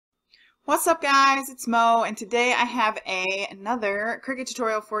What's up guys, it's Mo, and today I have another Cricut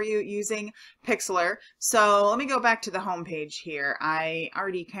tutorial for you using Pixlr. So let me go back to the home page here. I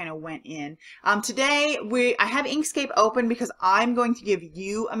already kind of went in. Today I have Inkscape open because I'm going to give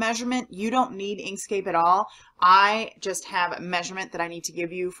you a measurement. You don't need Inkscape at all. I just have a measurement that I need to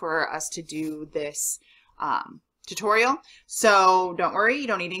give you for us to do this tutorial. So don't worry, you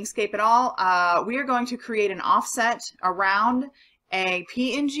don't need Inkscape at all. We are going to create an offset around a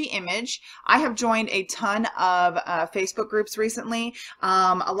PNG image. I have joined a ton of Facebook groups recently.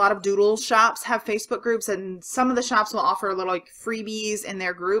 A lot of doodle shops have Facebook groups, and some of the shops will offer little freebies in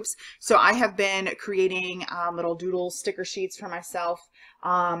their groups. So I have been creating little doodle sticker sheets for myself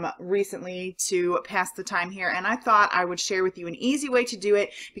recently to pass the time here, and I thought I would share with you an easy way to do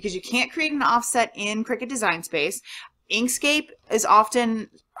it because you can't create an offset in Cricut Design Space. Inkscape is often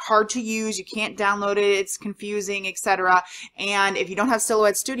hard to use, you can't download it, it's confusing, etc. And if you don't have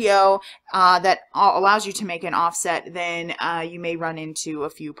Silhouette Studio that allows you to make an offset, then you may run into a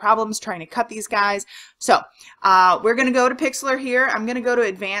few problems trying to cut these guys. So we're going to go to Pixlr here. I'm going to go to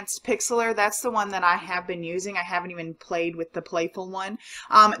Advanced Pixlr. That's the one that I have been using. I haven't even played with the playful one.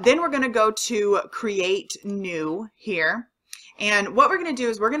 Then we're going to go to Create New here. And what we're going to do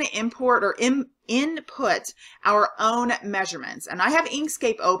is we're going to import or input our own measurements. And I have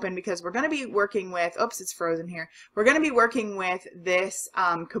Inkscape open because we're going to be working with, oops, it's frozen here. We're going to be working with this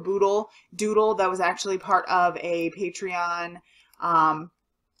caboodle doodle that was actually part of a Patreon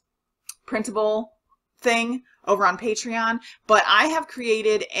printable thing over on Patreon, but I have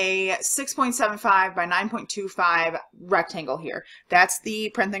created a 6.75 by 9.25 rectangle here. That's the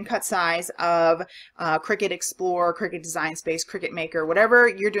print and cut size of Cricut Explore, Cricut Design Space, Cricut Maker, whatever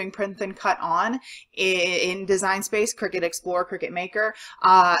you're doing print and cut on in Design Space, Cricut Explore, Cricut Maker.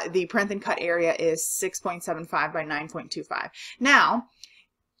 The print and cut area is 6.75 by 9.25. Now,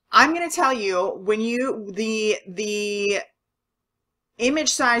 I'm going to tell you when the image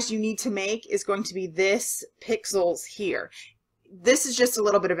size you need to make is going to be this pixels here. This is just a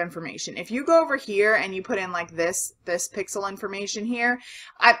little bit of information. If you go over here and you put in like this pixel information here,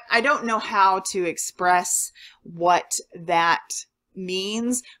 I don't know how to express what that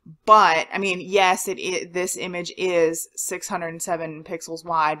means, but I mean, yes, this image is 607 pixels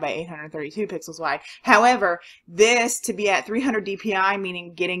wide by 832 pixels wide. However, this to be at 300 dpi,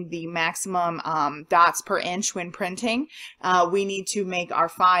 meaning getting the maximum dots per inch when printing, we need to make our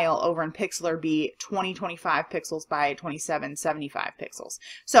file over in Pixlr be 2025 pixels by 2775 pixels.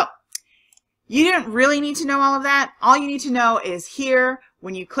 So you didn't really need to know all of that. All you need to know is here,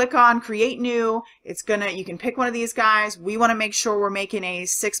 when you click on Create New, you can pick one of these guys. We want to make sure we're making a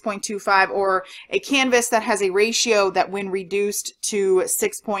 6.25 or a canvas that has a ratio that when reduced to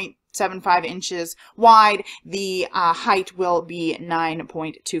 6.75 inches wide, the height will be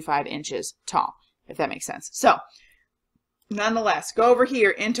 9.25 inches tall, if that makes sense. So, nonetheless, go over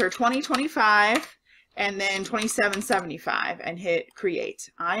here, enter 2025, and then 2775 and hit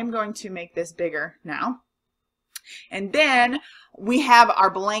create. I am going to make this bigger now. And then we have our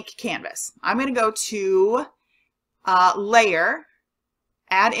blank canvas. I'm going to go to layer,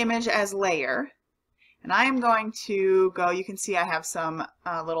 add image as layer. And I am going to go, you can see I have some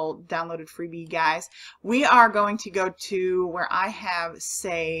little downloaded freebie guys. We are going to go to where I have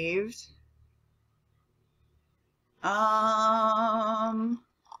saved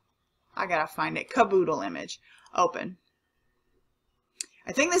I gotta find it. Caboodle image. Open.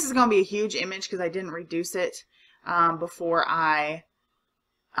 I think this is going to be a huge image because I didn't reduce it before I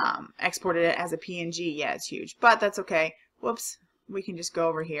exported it as a PNG. Yeah, it's huge, but that's okay. Whoops. We can just go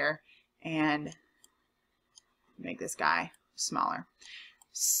over here and make this guy smaller.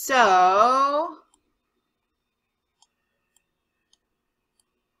 So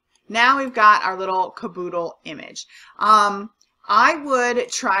now we've got our little caboodle image. I would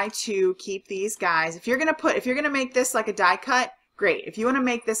try to keep these guys. If you're gonna make this like a die cut, great. If you want to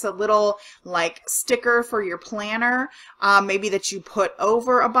make this a little like sticker for your planner, maybe that you put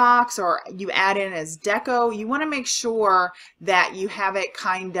over a box or you add in as deco, you want to make sure that you have it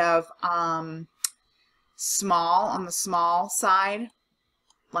kind of small, on the small side.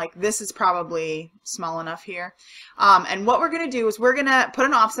 Like this is probably small enough here. And what we're going to do is we're going to put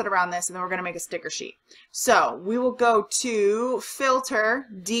an offset around this, and then we're going to make a sticker sheet. So we will go to Filter,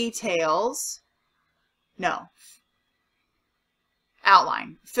 Details, no,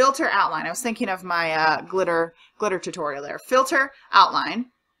 Outline. Filter, Outline. I was thinking of my glitter tutorial there. Filter,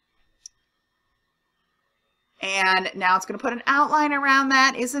 Outline. And now it's going to put an outline around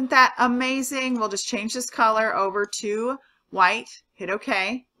that. Isn't that amazing? We'll just change this color over to white. Hit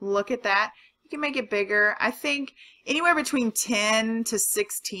OK. Look at that. You can make it bigger. I think anywhere between 10 to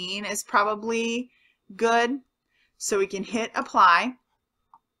 16 is probably good. So we can hit apply.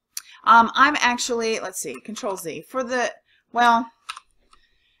 I'm actually, let's see, Control Z. For this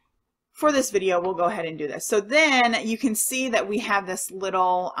video, we'll go ahead and do this. So then you can see that we have this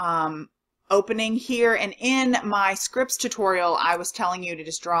little opening here, and in my scripts tutorial I was telling you to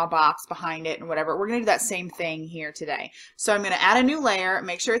just draw a box behind it and whatever. We're going to do that same thing here today. So I'm going to add a new layer,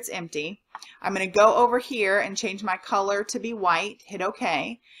 make sure it's empty. I'm going to go over here and change my color to be white, hit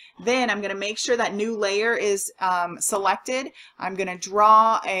OK. Then I'm going to make sure that new layer is selected. I'm going to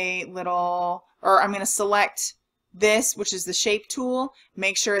draw a little, or I'm going to select this, which is the shape tool,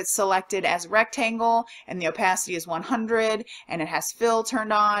 make sure it's selected as rectangle and the opacity is 100 and it has fill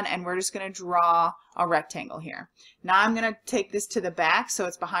turned on, and we're just going to draw a rectangle here. Now I'm going to take this to the back so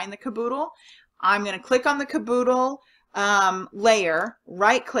it's behind the caboodle. I'm going to click on the caboodle layer,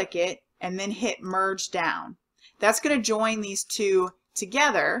 right click it, and then hit merge down. That's going to join these two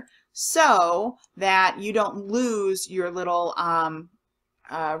together so that you don't lose your little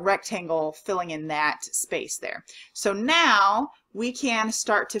rectangle filling in that space there. So now we can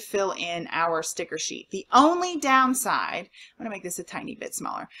start to fill in our sticker sheet. The only downside, I'm going to make this a tiny bit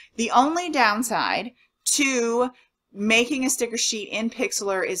smaller. The only downside to making a sticker sheet in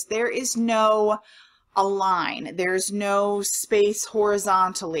Pixlr is there is no align. There's no space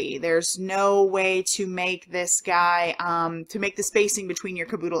horizontally. There's no way to make this guy, to make the spacing between your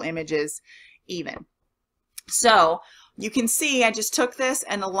caboodle images even. So you can see I just took this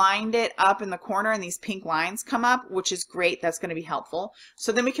and aligned it up in the corner and these pink lines come up, which is great. That's going to be helpful.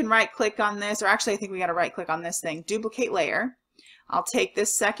 So then we can right click on this, or actually I think we got to right click on this thing, duplicate layer. I'll take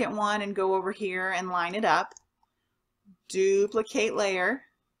this second one and go over here and line it up. Duplicate layer.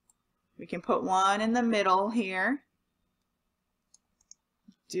 We can put one in the middle here.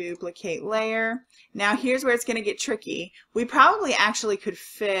 Duplicate layer. Now here's where it's going to get tricky. We probably actually could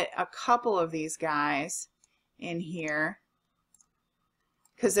fit a couple of these guys in here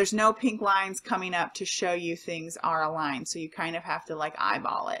because there's no pink lines coming up to show you things are aligned, so you kind of have to like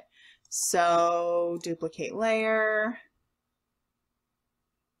eyeball it. So duplicate layer,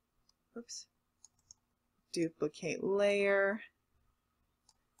 oops, duplicate layer.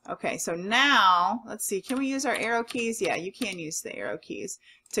 Okay, so now let's see, can we use our arrow keys? Yeah, you can use the arrow keys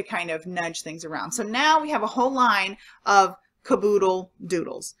to kind of nudge things around. So now we have a whole line of caboodle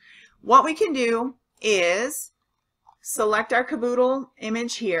doodles. What we can do is select our caboodle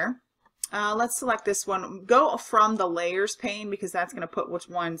image here. Let's select this one. Go from the layers pane because that's going to put which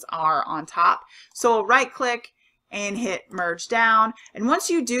ones are on top. So we'll right click and hit merge down. And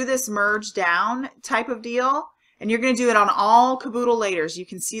once you do this merge down type of deal, and you're going to do it on all caboodle layers, you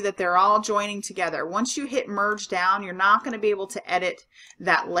can see that they're all joining together. Once you hit merge down, you're not going to be able to edit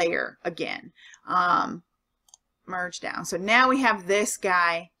that layer again. Merge down. So now we have this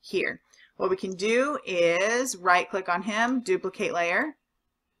guy here. What we can do is right click on him, duplicate layer,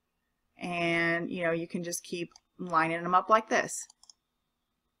 and you can just keep lining them up like this.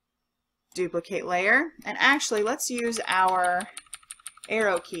 Duplicate layer, and actually let's use our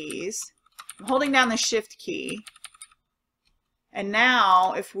arrow keys. I'm holding down the shift key, and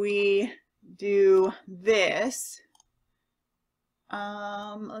now if we do this,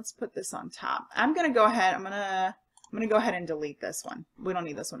 let's put this on top. I'm going to go ahead, I'm going to go ahead and delete this one. We don't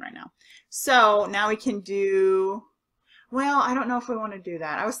need this one right now. So now we can do, well, I don't know if we want to do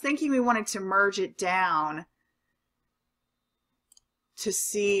that. I was thinking we wanted to merge it down to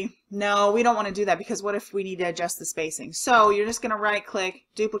see, no, we don't want to do that because what if we need to adjust the spacing? So you're just going to right click,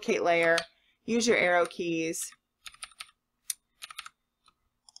 duplicate layer, use your arrow keys,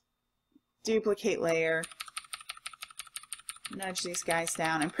 duplicate layer, nudge these guys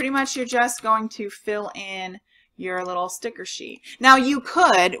down, and pretty much you're just going to fill in your little sticker sheet. Now you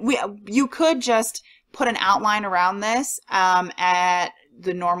could just put an outline around this at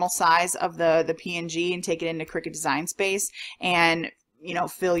the normal size of the PNG and take it into Cricut Design Space and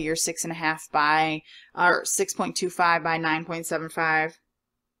fill your 6.5 by or 6.25 by 9.75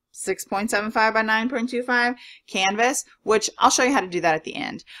 6.75 by 9.25 canvas, which I'll show you how to do that at the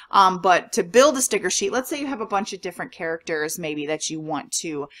end. But to build a sticker sheet, let's say you have a bunch of different characters maybe that you want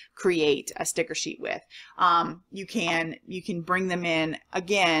to create a sticker sheet with. You can bring them in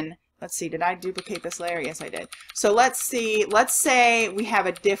again. Let's see, did I duplicate this layer? Yes, I did. So let's say we have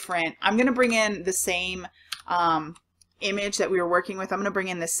a different, I'm going to bring in the same image that we were working with. I'm going to bring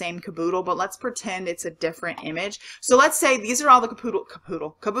in the same caboodle, but let's pretend it's a different image. So let's say these are all the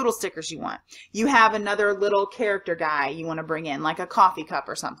caboodle stickers you want. You have another little character guy you want to bring in, like a coffee cup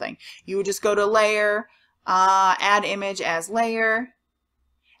or something. You would just go to layer, add image as layer,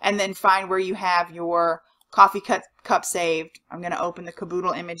 and then find where you have your coffee cup saved. I'm going to open the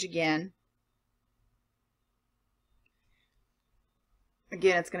Caboodle image again.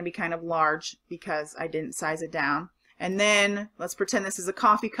 Again, it's going to be kind of large because I didn't size it down. And then let's pretend this is a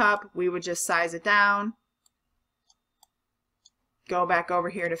coffee cup. We would just size it down. Go back over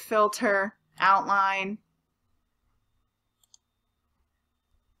here to filter, outline,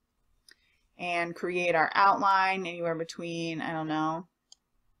 and create our outline anywhere between, I don't know,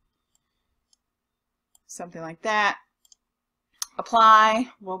 something like that. Apply.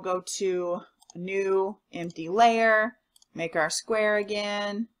 We'll go to a new empty layer. Make our square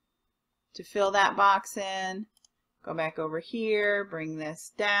again to fill that box in. Go back over here, bring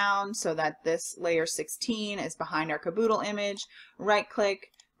this down so that this layer 16 is behind our Caboodle image. Right click,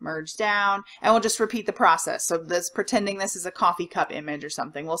 merge down, and we'll just repeat the process. So this, pretending this is a coffee cup image or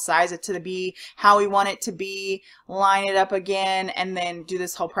something. We'll size it to be how we want it to be, line it up again, and then do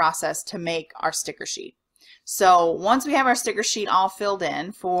this whole process to make our sticker sheet. So once we have our sticker sheet all filled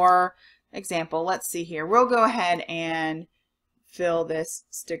in, for example, let's see here, we'll go ahead and fill this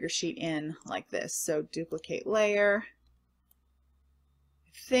sticker sheet in like this. So duplicate layer.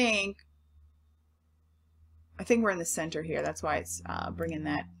 I think we're in the center here. That's why it's bringing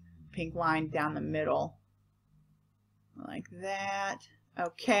that pink line down the middle like that.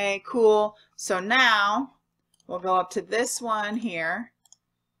 Okay, cool. So now we'll go up to this one here.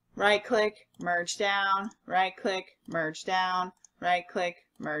 Right click, merge down, right click, merge down, right click,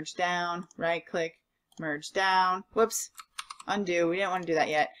 merge down, right click, merge down. Whoops, undo. We didn't want to do that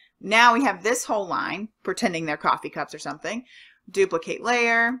yet. Now we have this whole line, pretending they're coffee cups or something. Duplicate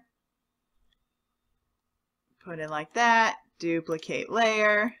layer. Put it like that. Duplicate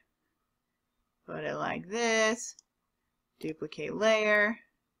layer. Put it like this. Duplicate layer.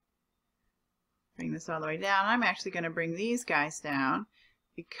 Bring this all the way down. I'm actually going to bring these guys down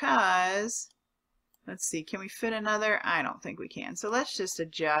because, let's see, can we fit another? I don't think we can. So let's just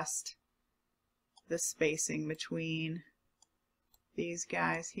adjust the spacing between these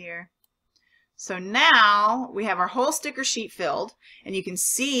guys here. So now we have our whole sticker sheet filled, and you can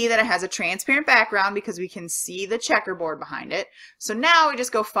see that it has a transparent background because we can see the checkerboard behind it. So now we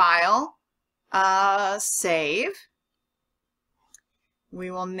just go File, Save.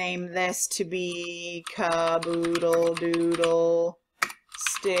 We will name this to be Caboodle Doodle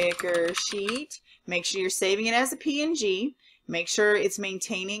Sticker Sheet. Make sure you're saving it as a PNG. Make sure it's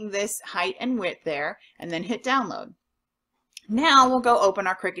maintaining this height and width there, and then hit download. Now we'll go open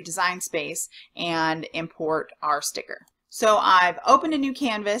our Cricut Design Space and import our sticker. So I've opened a new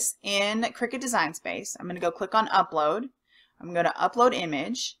canvas in Cricut Design Space. I'm going to go click on Upload. I'm going to upload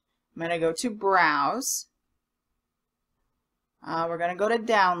image. I'm going to go to Browse. We're going to go to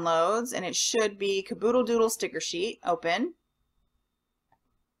Downloads, and it should be Caboodle Doodle Sticker Sheet. Open.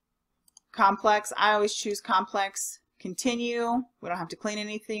 Complex. I always choose complex. Continue. We don't have to clean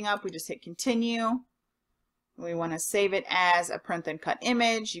anything up. We just hit Continue. We want to save it as a print and cut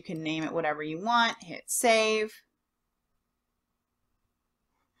image. You can name it whatever you want. Hit Save.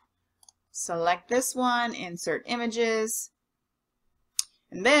 Select this one. Insert Images.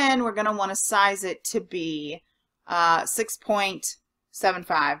 And then we're going to want to size it to be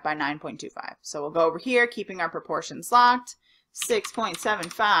 6.75 by 9.25. So we'll go over here, keeping our proportions locked.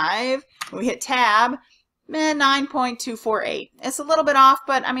 6.75. We hit Tab. 9.248. It's a little bit off,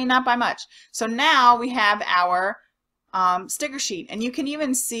 but I mean, not by much. So now we have our sticker sheet, and you can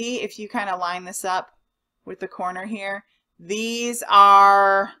even see if you kind of line this up with the corner here, these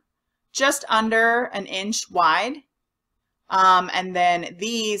are just under an inch wide, and then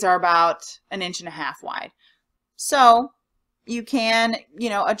these are about 1.5 inches wide. So you can, you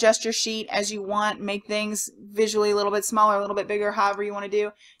know, adjust your sheet as you want, make things visually a little bit smaller, a little bit bigger, however you want to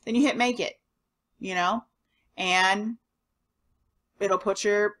do. Then you hit Make It, you know, and it'll put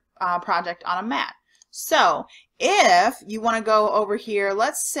your project on a mat. So if you want to go over here,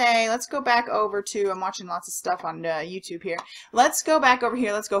 let's go back over to, I'm watching lots of stuff on YouTube here. Let's go back over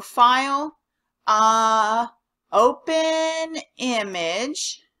here. Let's go File, Open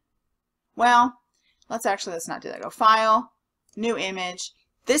Image. Well, let's not do that. Go File, New Image.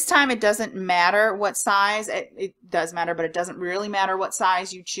 This time it doesn't matter what size. It does matter, but it doesn't really matter what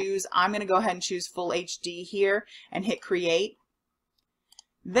size you choose. I'm going to go ahead and choose Full HD here and hit Create.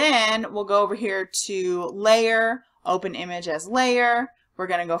 Then we'll go over here to Layer, Open Image as Layer. We're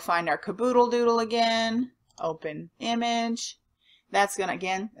going to go find our Caboodle Doodle again. Open Image. That's going to,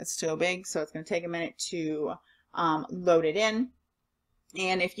 again, it's too big, so it's going to take a minute to load it in.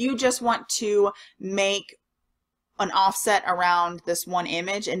 And if you just want to make an offset around this one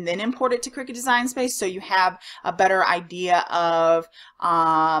image and then import it to Cricut Design Space so you have a better idea of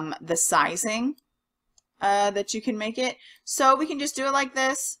the sizing that you can make it. So we can just do it like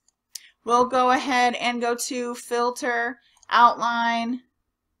this. We'll go ahead and go to Filter, Outline.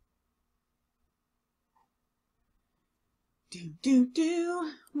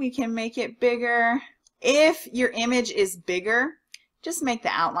 We can make it bigger. If your image is bigger, just make the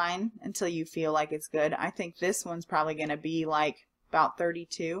outline until you feel like it's good. I think this one's probably going to be like about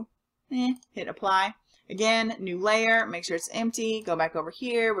 32. Hit apply. Again, new layer, make sure it's empty. Go back over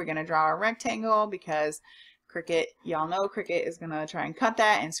here. We're going to draw a rectangle because Cricut, y'all know Cricut is going to try and cut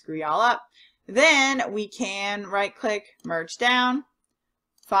that and screw y'all up. Then we can right click, merge down,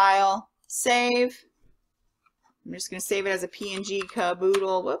 file, save. I'm just going to save it as a PNG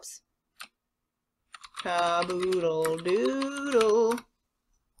caboodle. Whoops. Caboodle doodle.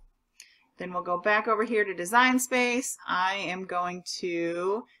 Then we'll go back over here to Design Space. I am going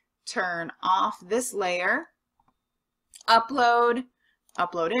to turn off this layer. Upload.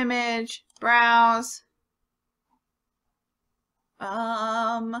 Upload image. Browse.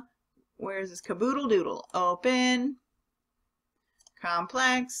 Where's this caboodle doodle? Open.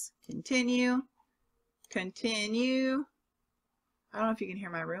 Complex. Continue. Continue. I don't know if you can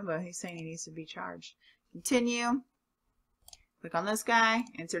hear my Roomba. He's saying he needs to be charged. Continue. Click on this guy.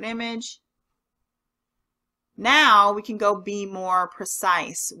 Insert image. Now we can go be more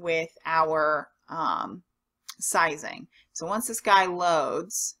precise with our sizing. So once this guy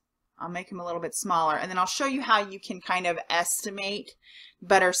loads, I'll make him a little bit smaller, and then I'll show you how you can kind of estimate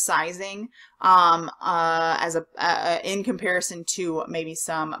better sizing in comparison to maybe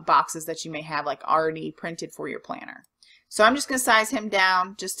some boxes that you may have like already printed for your planner. So I'm just going to size him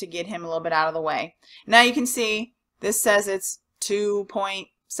down just to get him a little bit out of the way. Now you can see this says it's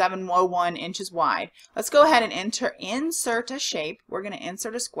 2.701 inches wide. Let's go ahead and insert a shape. We're going to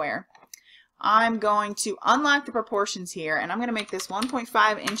insert a square. I'm going to unlock the proportions here, and I'm going to make this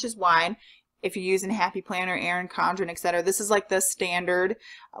 1.5 inches wide. If you're using Happy Planner, Erin Condren, etc., this is like the standard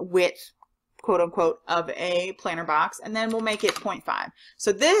width, quote unquote, of a planner box, and then we'll make it 0.5.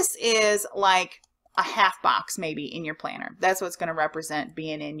 So this is like a half box maybe in your planner. That's what's going to represent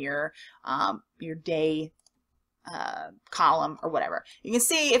being in your day column or whatever. You can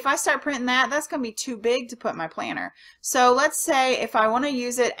see if I start printing that, that's going to be too big to put in my planner. So let's say if I want to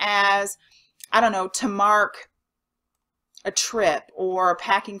use it as, I don't know, to mark a trip or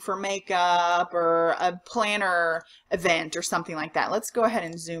packing for makeup or a planner event or something like that. Let's go ahead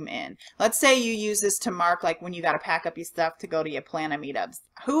and zoom in. Let's say you use this to mark like when you got to pack up your stuff to go to your planner meetups.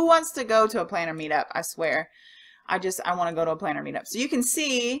 Who wants to go to a planner meetup? I swear. I want to go to a planner meetup. So you can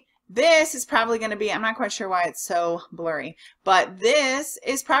see this is probably going to be, I'm not quite sure why it's so blurry, but this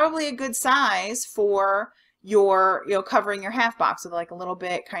is probably a good size for your, covering your half box with like a little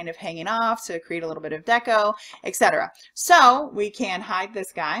bit kind of hanging off to create a little bit of deco, etc. So we can hide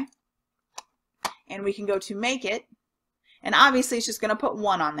this guy and we can go to make it, and obviously it's just going to put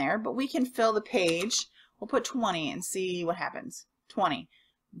 1 on there, but we can fill the page. We'll put 20 and see what happens. 20,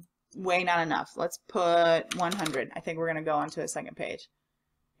 way not enough. Let's put 100. I think we're going to go onto a second page.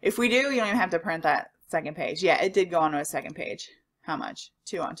 If we do, you don't even have to print that second page. Yeah, it did go onto a second page. How much?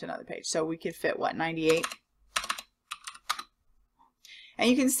 2 onto another page. So we could fit what, 98? And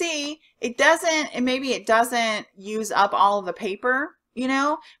you can see it doesn't, and maybe it doesn't use up all of the paper,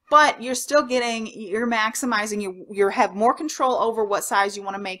 but you're still getting, you're maximizing, you have more control over what size you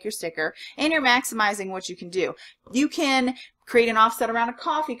want to make your sticker, and you're maximizing what you can do. You can create an offset around a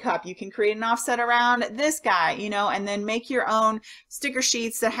coffee cup. You can create an offset around this guy, and then make your own sticker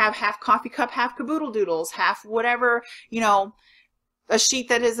sheets that have half coffee cup, half caboodle doodles, half whatever, a sheet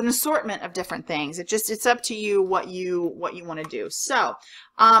that is an assortment of different things. It's up to you what you want to do. So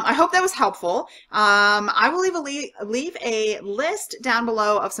I hope that was helpful. I will leave a list down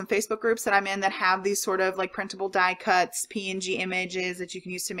below of some Facebook groups that I'm in that have these sort of like printable die cuts, PNG images that you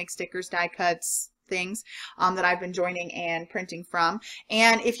can use to make stickers, die cuts, things that I've been joining and printing from.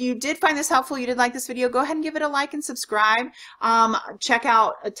 And if you did find this helpful, you did like this video, go ahead and give it a like and subscribe. Check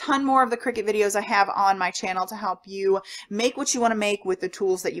out a ton more of the Cricut videos I have on my channel to help you make what you want to make with the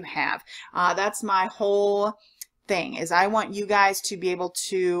tools that you have. That's my whole thing, is I want you guys to be able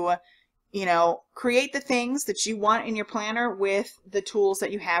to create the things that you want in your planner with the tools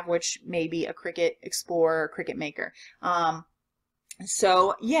that you have, which may be a Cricut Explorer, Cricut Maker.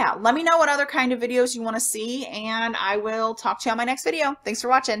 So yeah, let me know what other kind of videos you want to see, and I will talk to you on my next video. Thanks for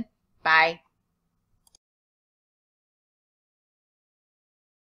watching. Bye.